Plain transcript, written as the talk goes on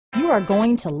are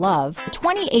going to love the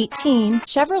 2018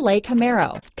 Chevrolet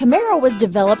Camaro. Camaro was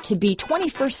developed to be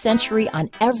 21st century on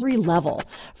every level,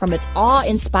 from its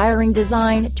awe-inspiring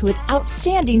design to its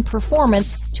outstanding performance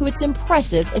to its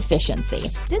impressive efficiency.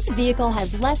 This vehicle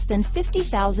has less than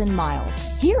 50,000 miles.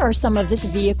 Here are some of this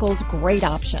vehicle's great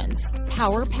options: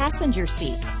 power passenger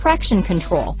seat, traction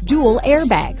control, dual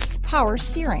airbags, power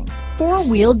steering,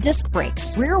 four-wheel disc brakes,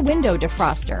 rear window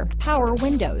defroster, power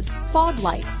windows, fog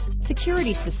lights,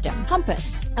 security system, compass,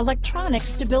 electronic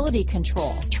stability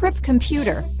control, trip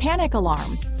computer, panic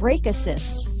alarm, brake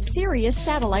assist, Sirius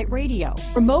satellite radio,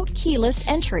 remote keyless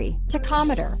entry,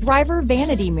 tachometer, driver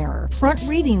vanity mirror, front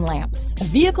reading lamps. A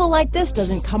vehicle like this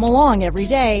doesn't come along every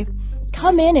day.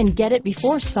 Come in and get it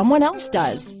before someone else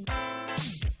does.